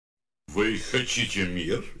Вы хотите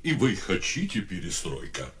мир, и вы хотите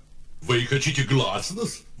перестройка. Вы хотите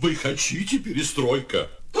гласность, вы хотите перестройка.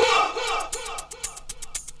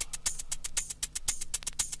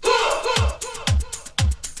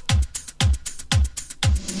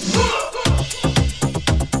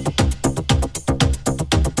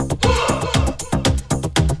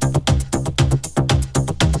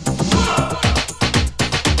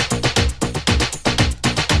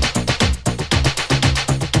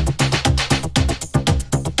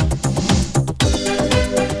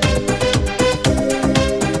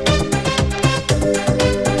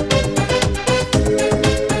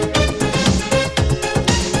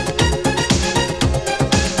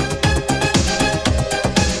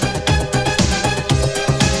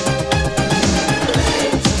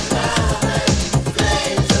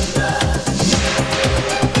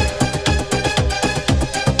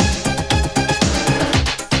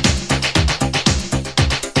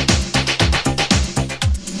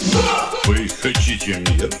 Вы хотите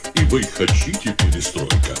мир, и вы хотите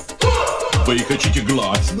перестройка. Вы хотите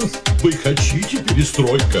гласность, вы хотите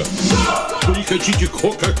перестройка. Вы хотите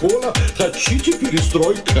Кока-Кола, хотите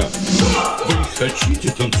перестройка. Вы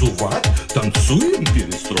хотите танцевать, танцуем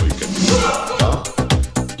перестройка. Да,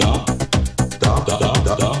 да, да, да, да,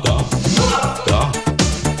 да, да, да,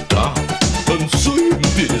 да, танцуем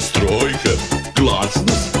перестройка.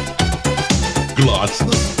 Гласность,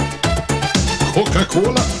 гласность,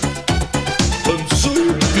 Кока-Кола.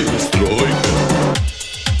 Танцуем перестройка.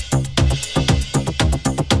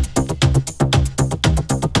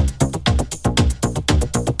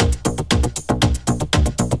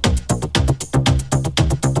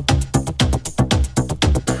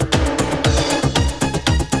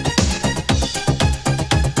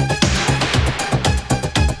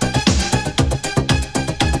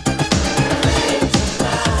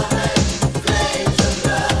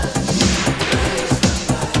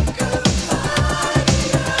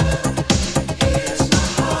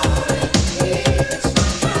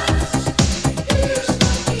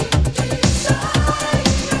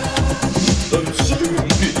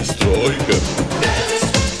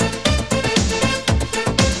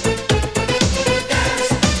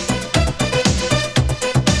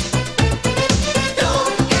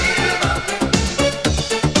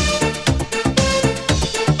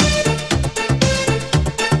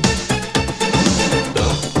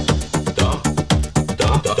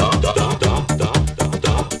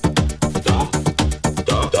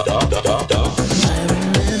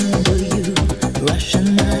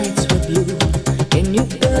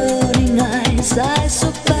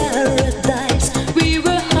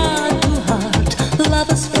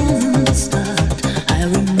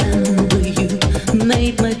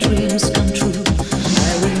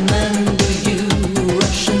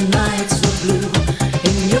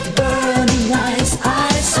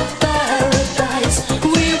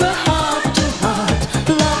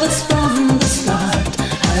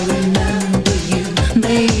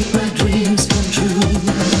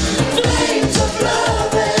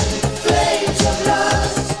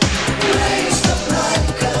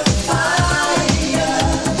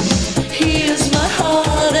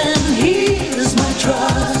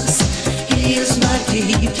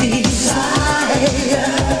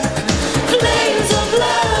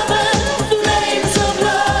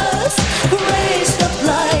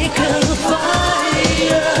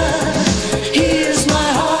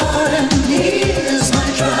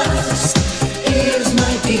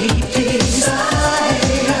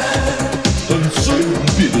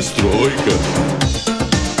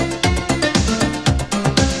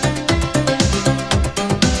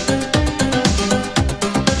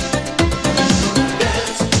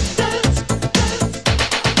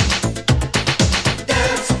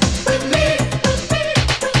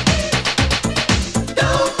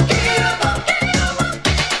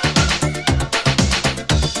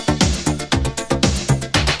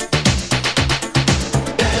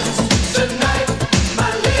 Tonight,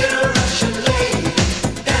 my little Russian lady,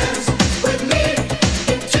 dance with me.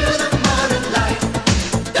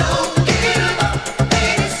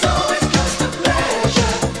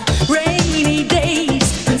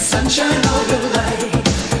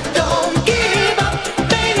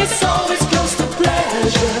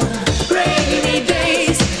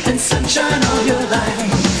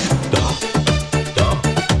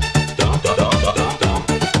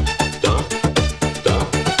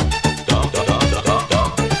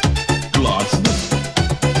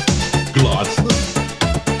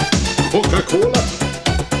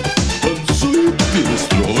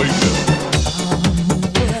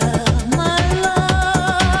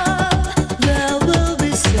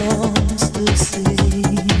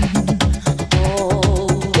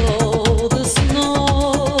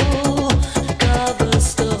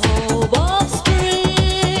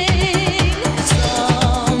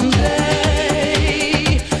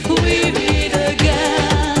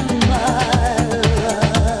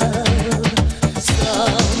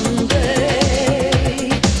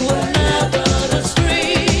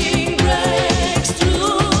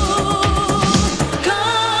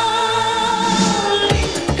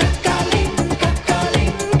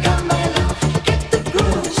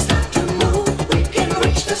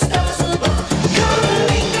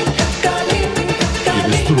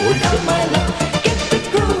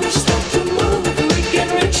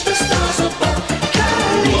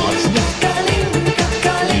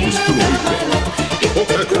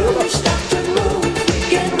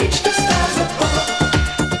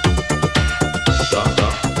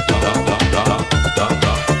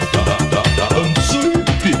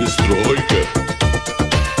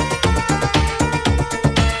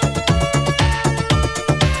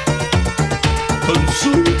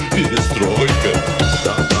 Танцуем перестройка.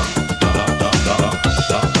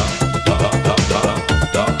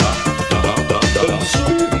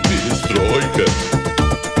 Танцуем перестройка.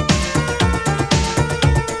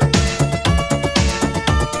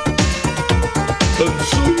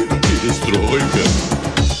 Танцуем перестройка.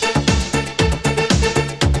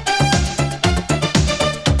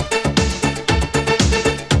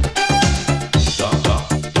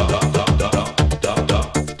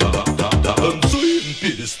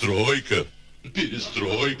 Перестройка,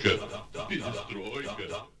 перестройка,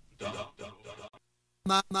 перестройка.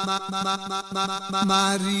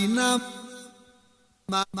 Marina,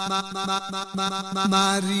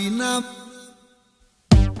 Marina.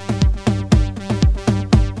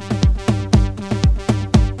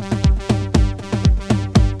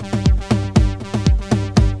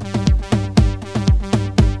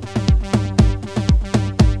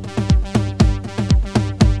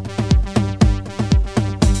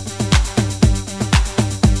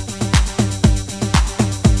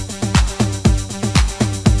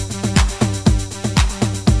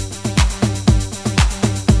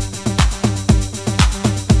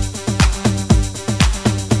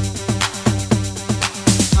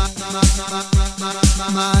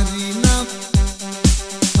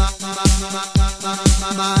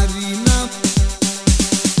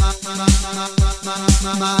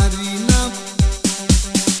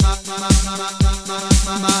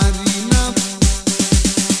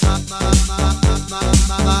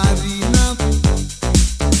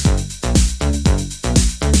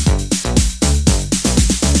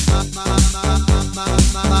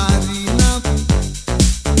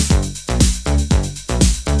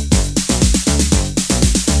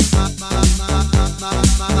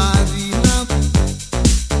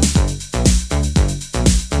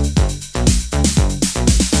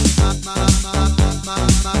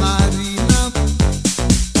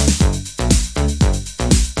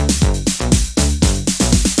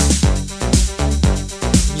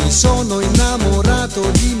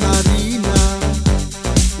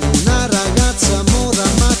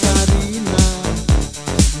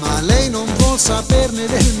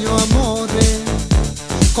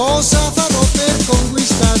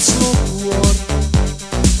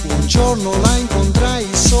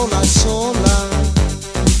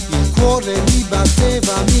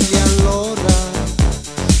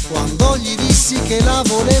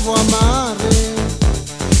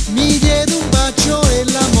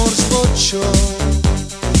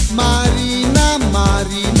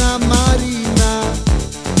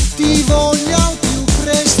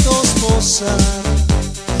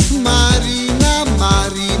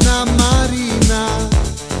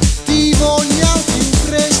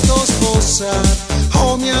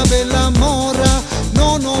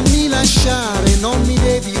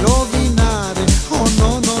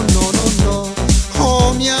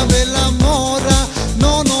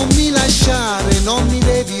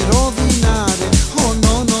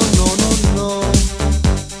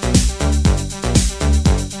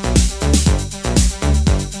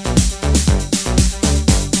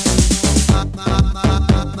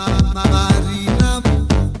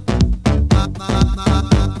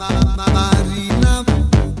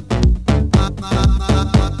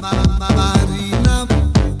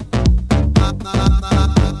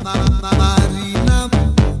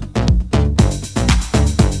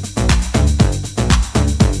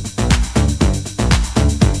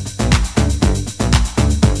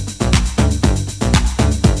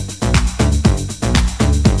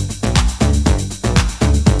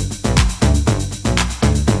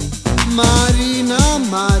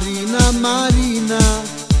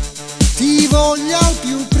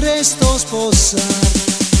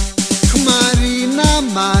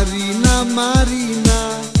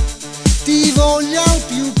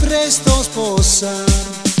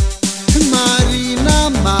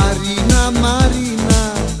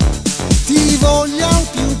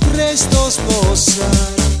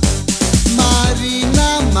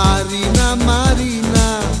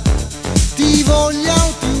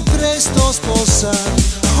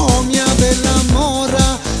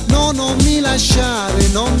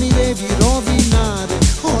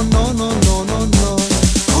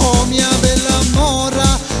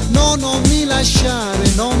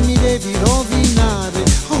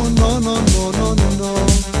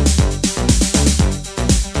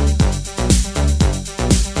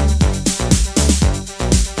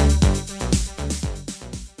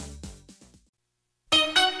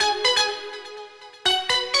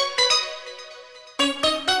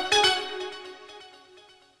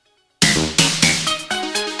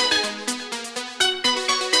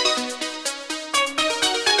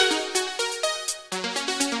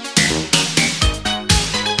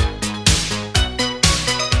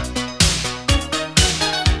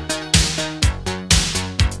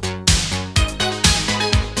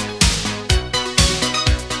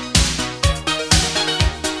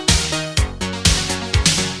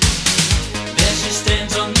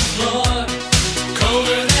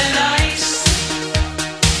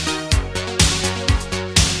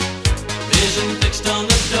 vision fixed on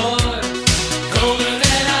the door, colder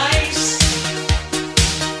than ice.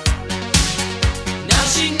 Now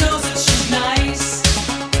she knows that she's nice,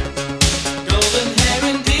 golden hair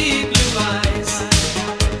and deep blue eyes.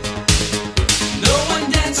 No one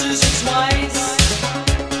dances it twice,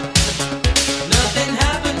 nothing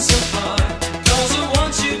happens so far, 'cause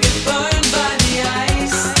once you get burned by the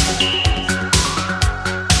ice.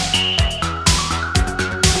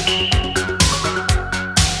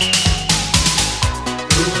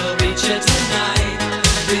 Who will reach her tonight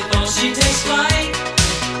before she takes flight?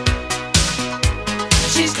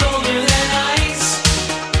 She's colder than ice.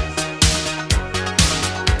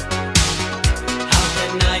 How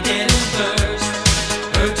can I get in first,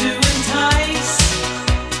 her to entice?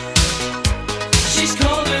 She's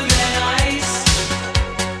colder than ice,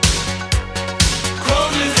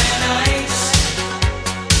 colder than ice,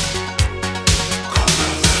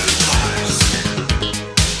 colder than ice.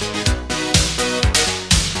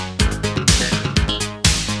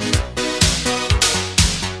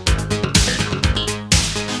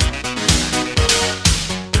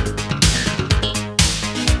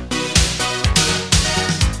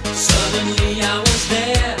 Suddenly I was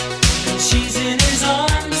there, and she's in his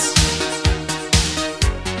arms.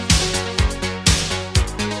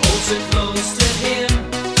 Holds her close to him,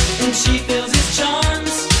 and she feels his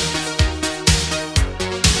charms.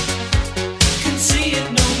 Can see it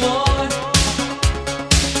no more.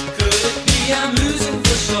 Could it be I'm losing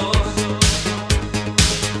for sure?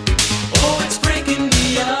 Oh, it's breaking me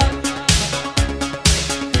up,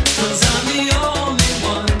 'cause I'm the only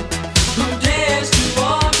one who dares to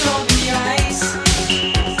walk on the ice.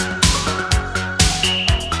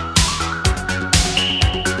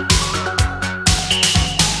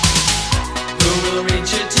 Who will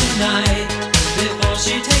reach her tonight before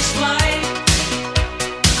she takes flight?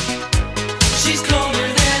 She's colder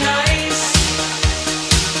than ice.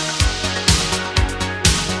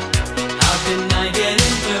 How can I get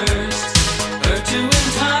in first, her to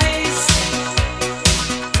entice?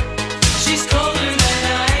 She's colder than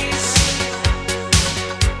ice.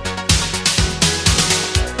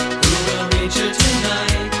 Who will reach her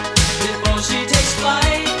tonight before she takes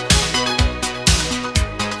flight?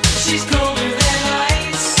 She's colder than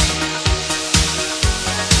ice.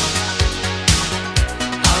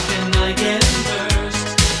 How can I get in first,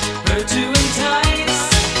 her to entice?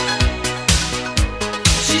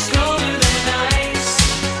 She's colder than ice,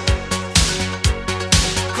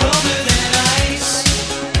 colder than ice.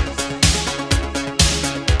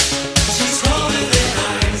 She's colder than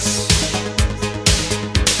ice.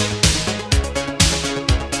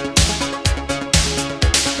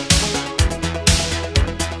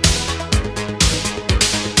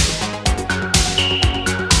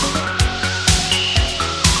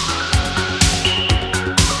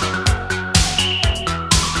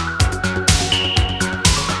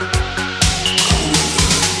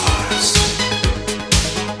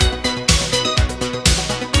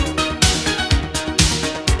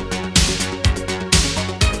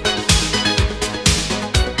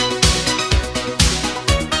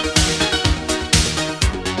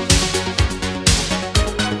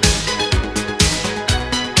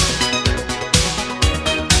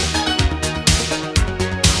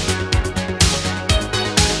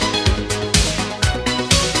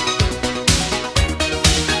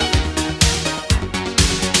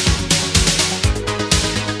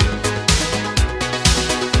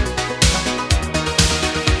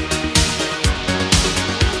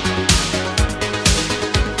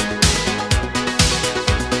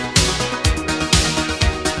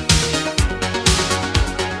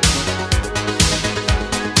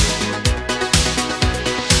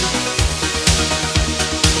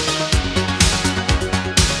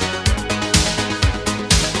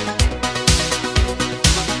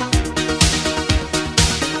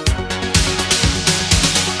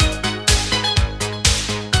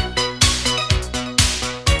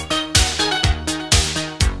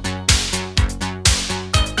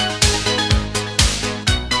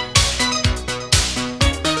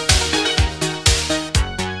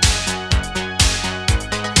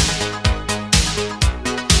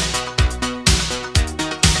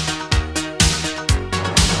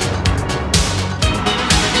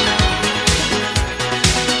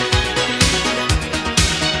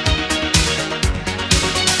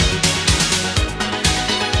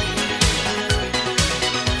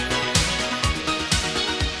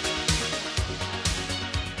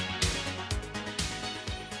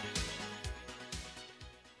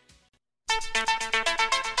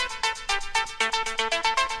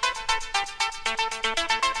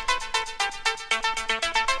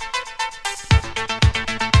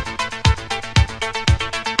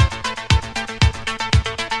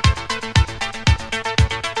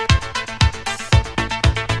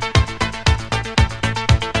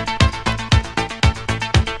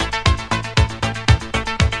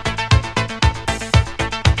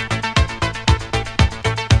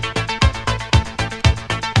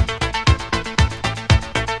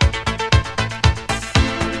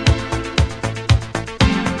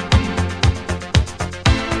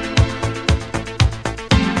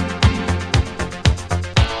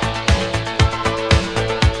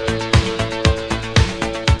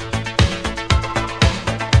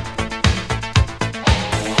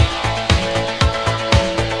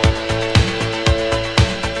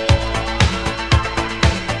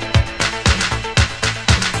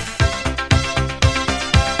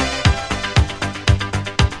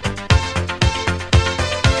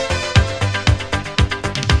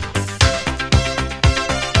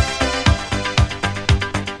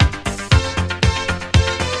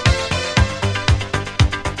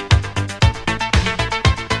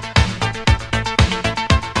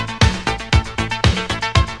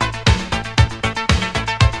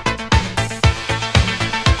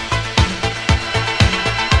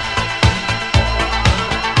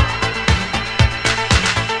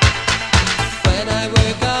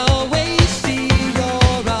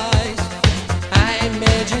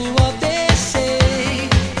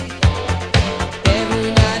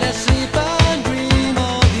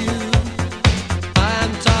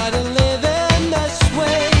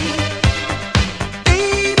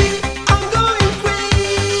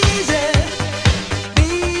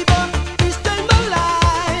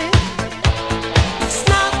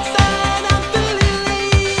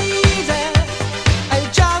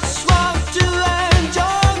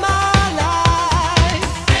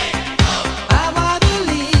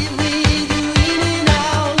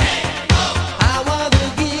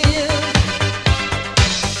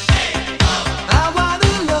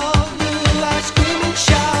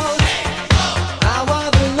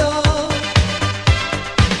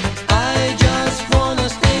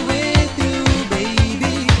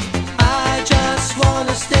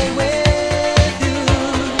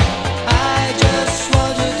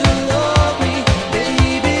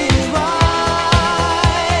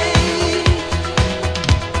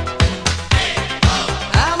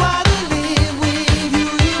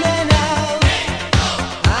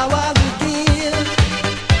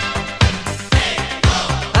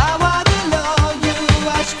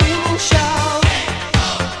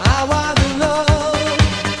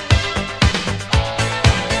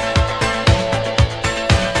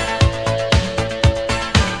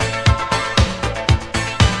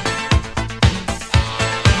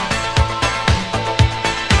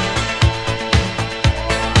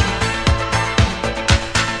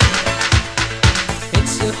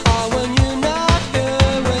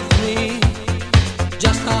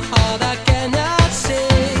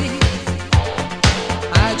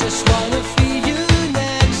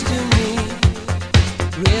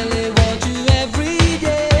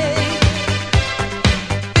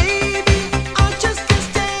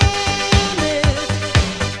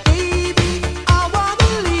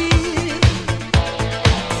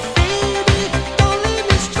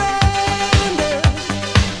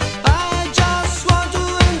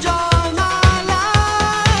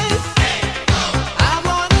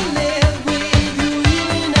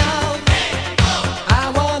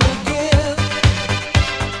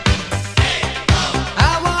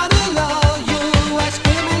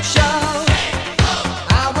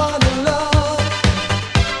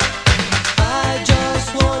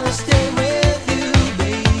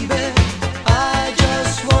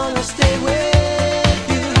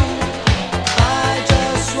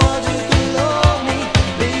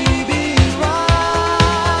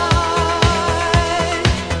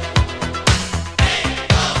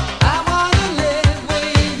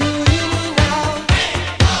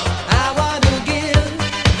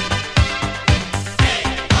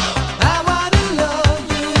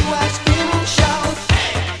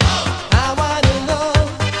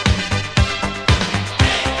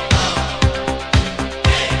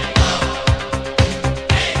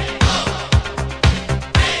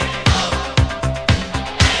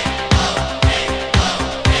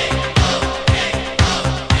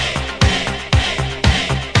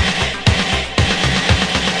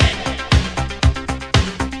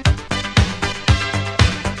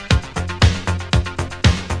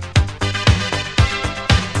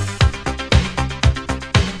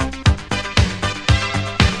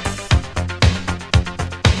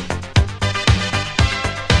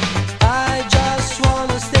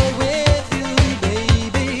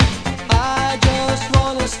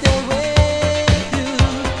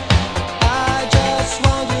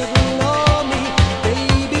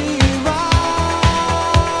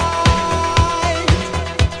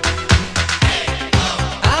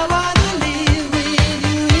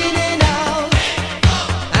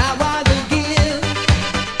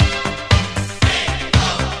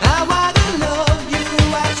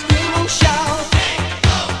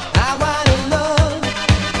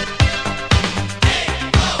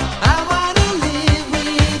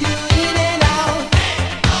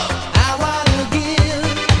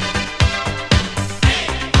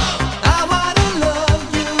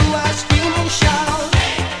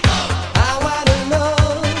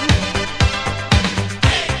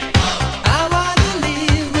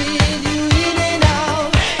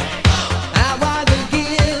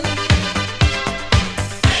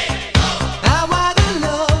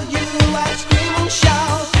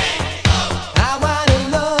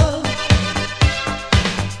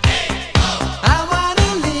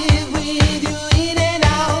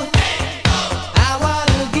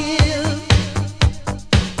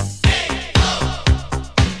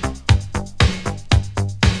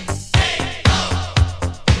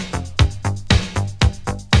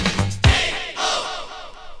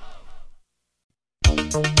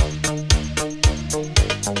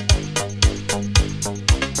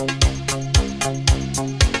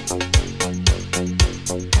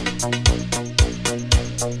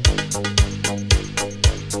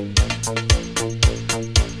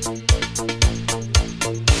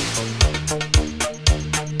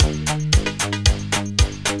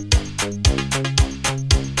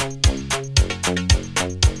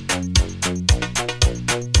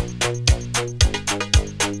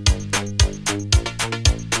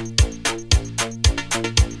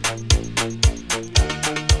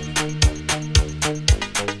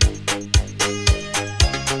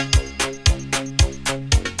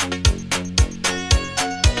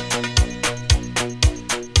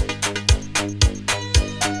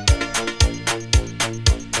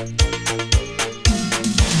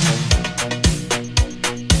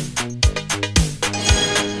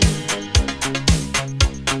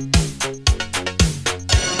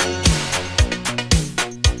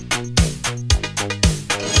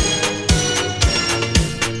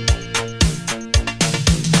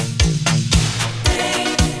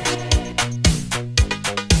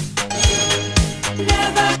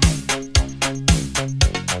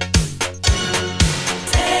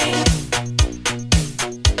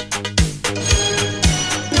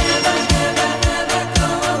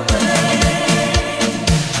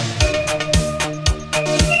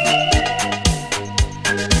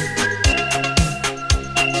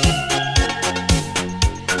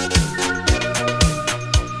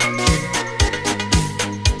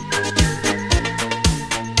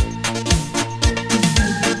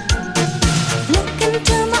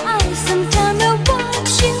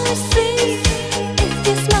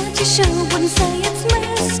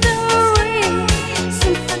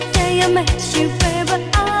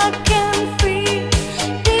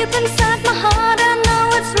 heart, I know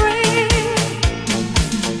it's real.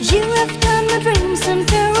 You have turned my dreams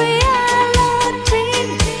into reality,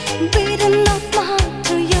 beating off my heart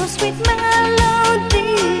to your sweet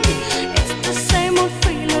melody. It's the same old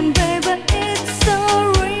feeling, baby, it's so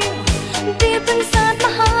real. Deep inside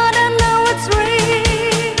my heart, I know it's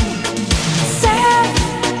real. Say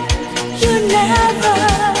you never,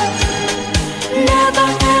 never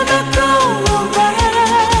ever go away.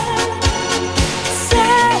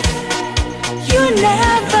 Say you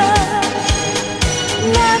never,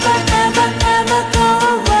 never ever ever go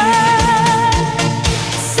away.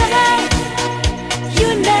 Say you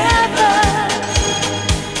never,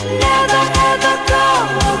 never ever go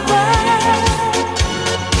away.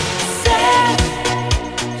 Say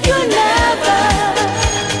you never,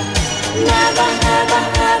 never ever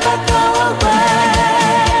ever go away.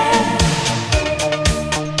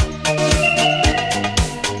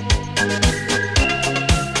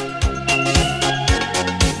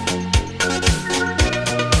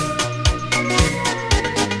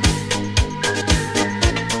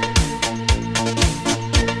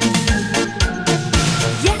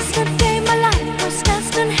 Yesterday my life was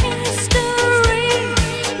cast in history.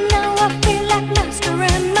 Now I feel like master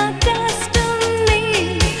in my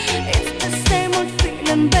destiny. It's the same old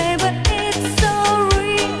feeling, baby, it's so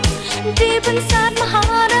real. Deep inside my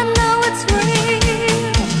heart, I know it's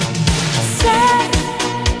real. Say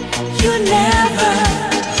you never,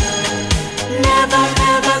 never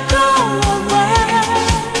ever go away.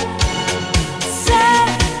 Say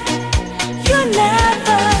you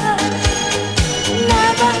never,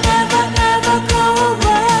 never ever ever go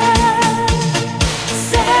away.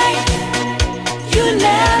 Say you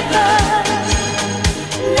never,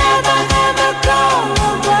 never ever go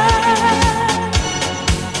away.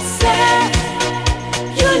 Say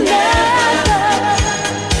you never,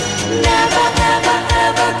 never ever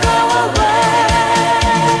ever go away.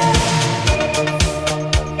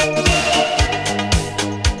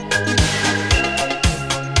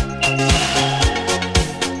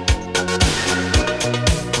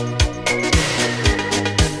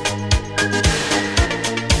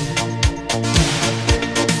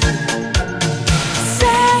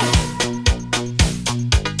 Say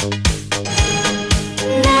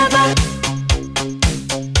never,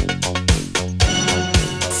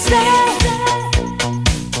 say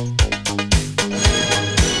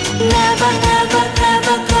never ever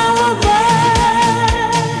ever go away.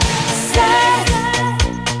 Say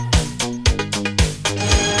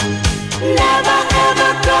never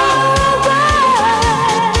ever go away.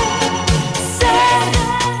 Say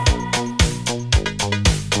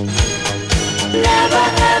never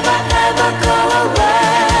ever ever go away.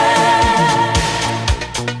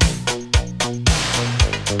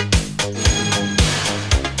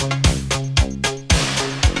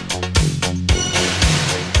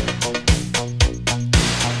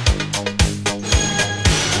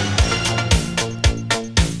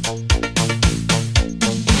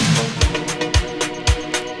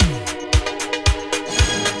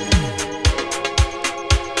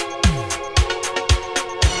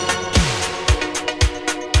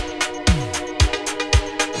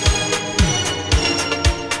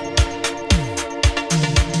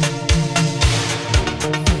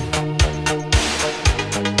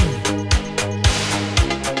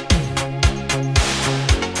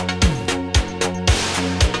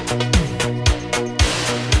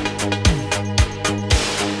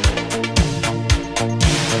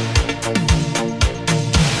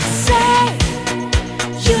 Say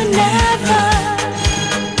you never,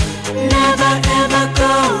 never ever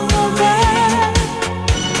go away.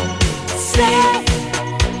 Say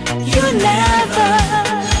you never,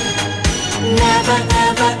 never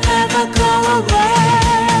ever ever go away.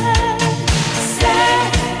 Say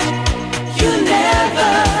you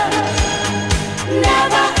never,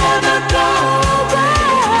 never ever go away.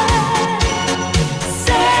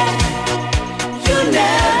 Say you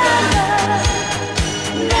never,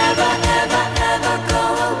 never ever ever go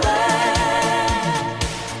away.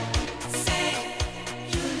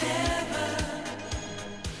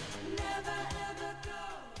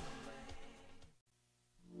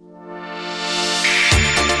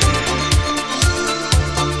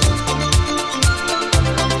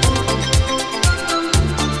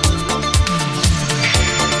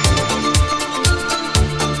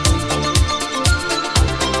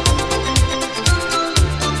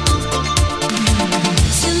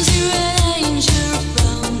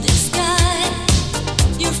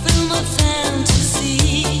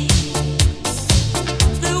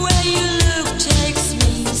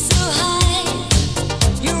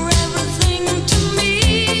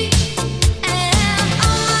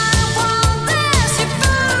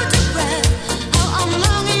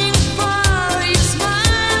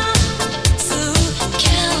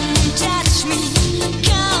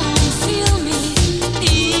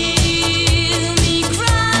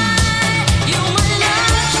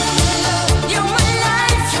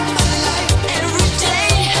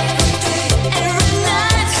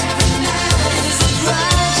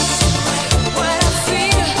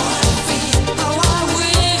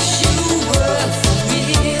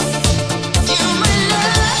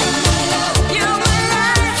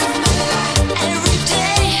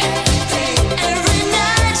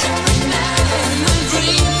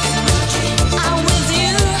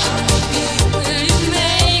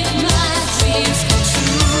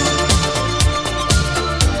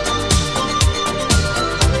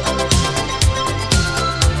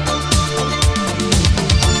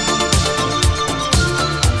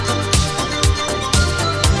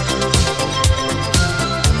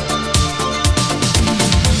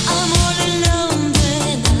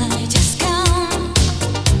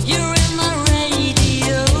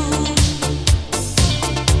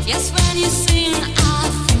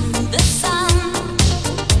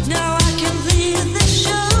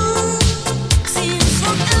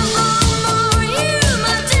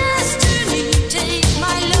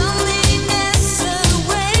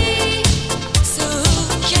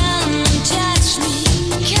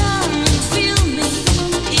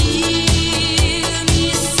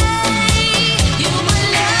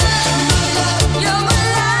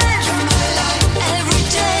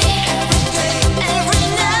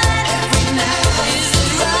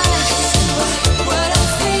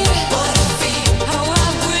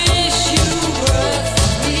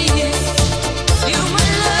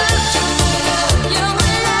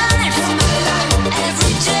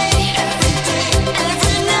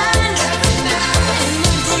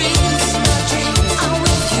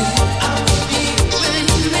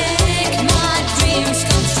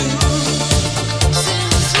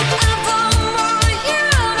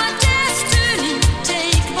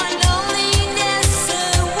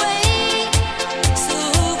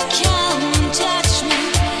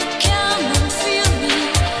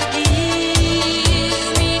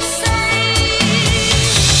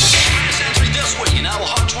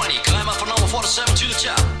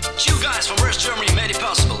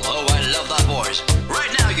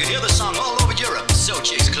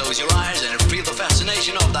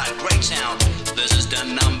 of that great sound. This is the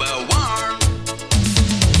number one.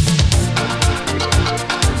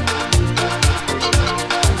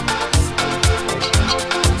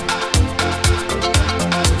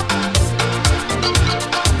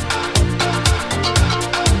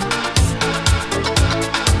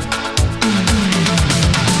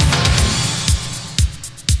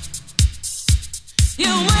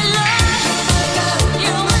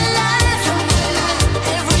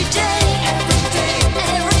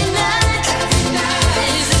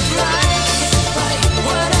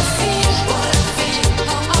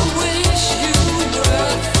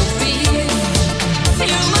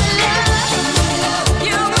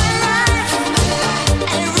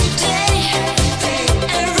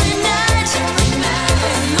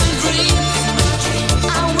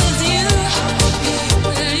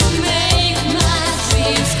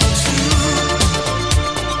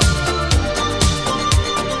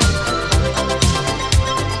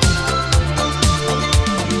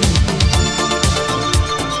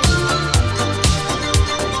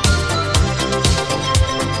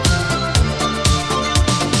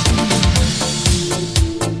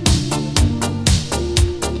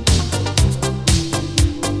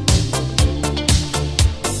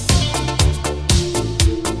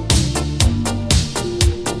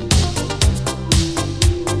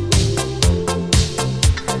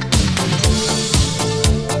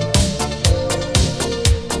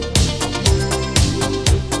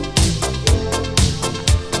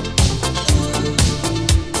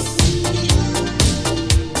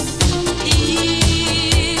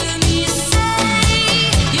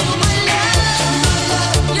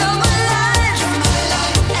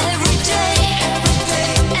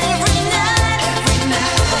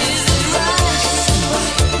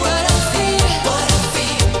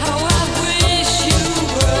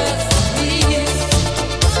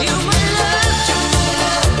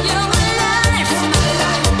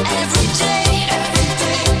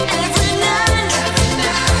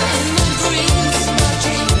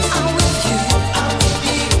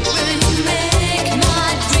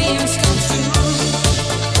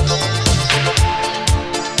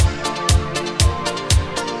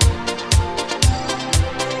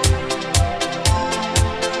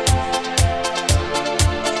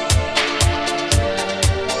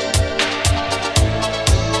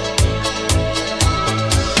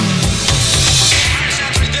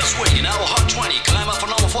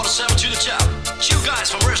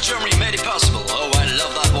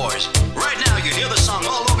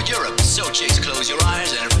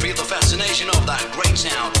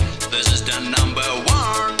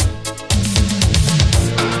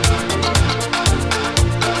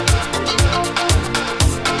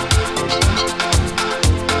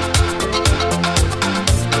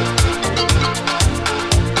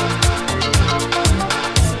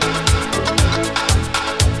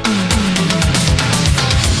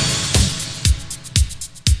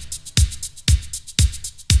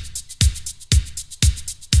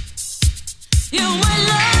 You my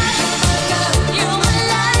love, you my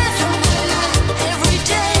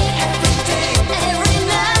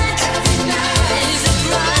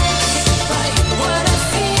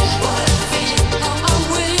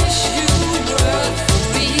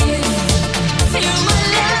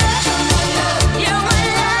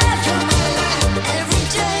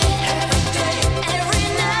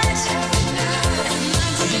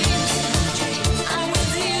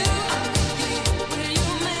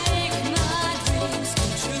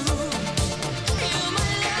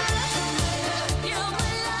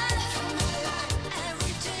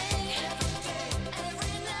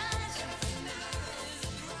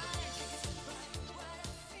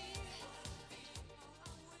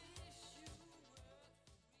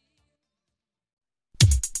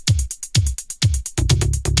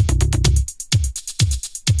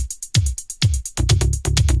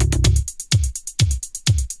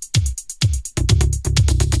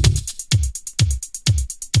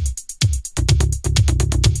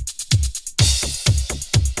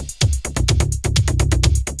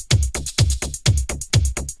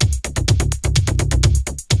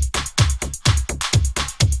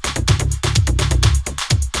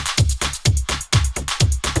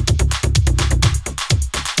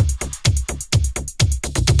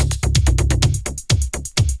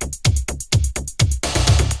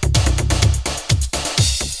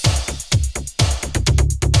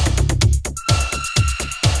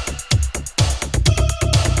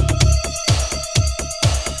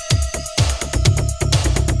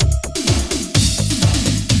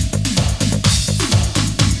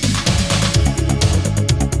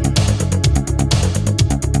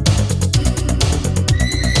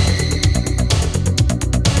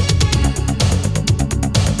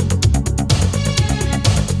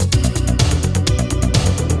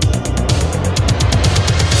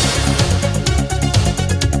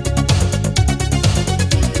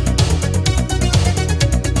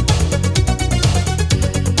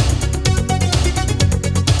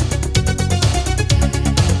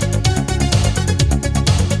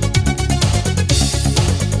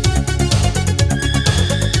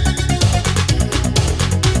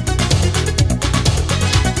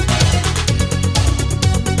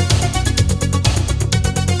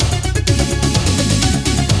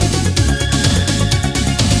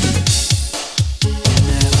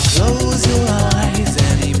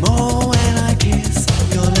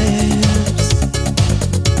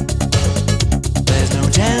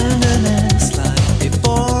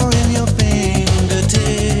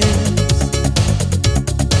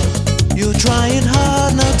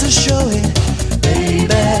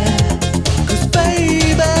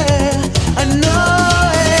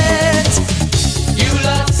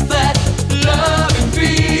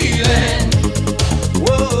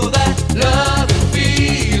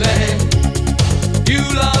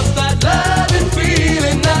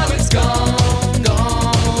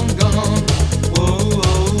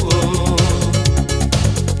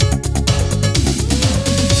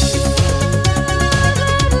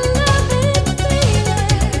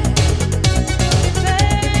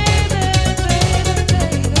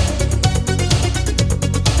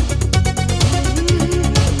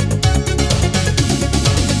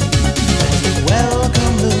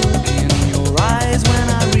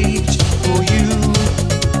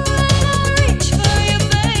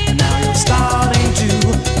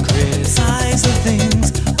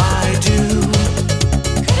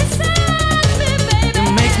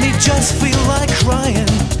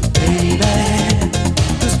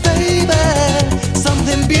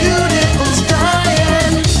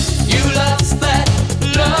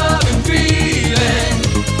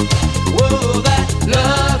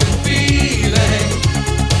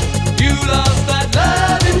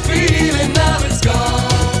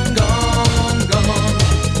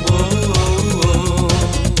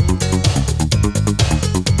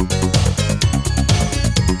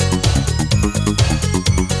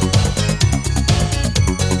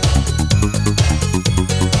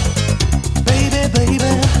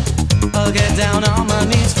down on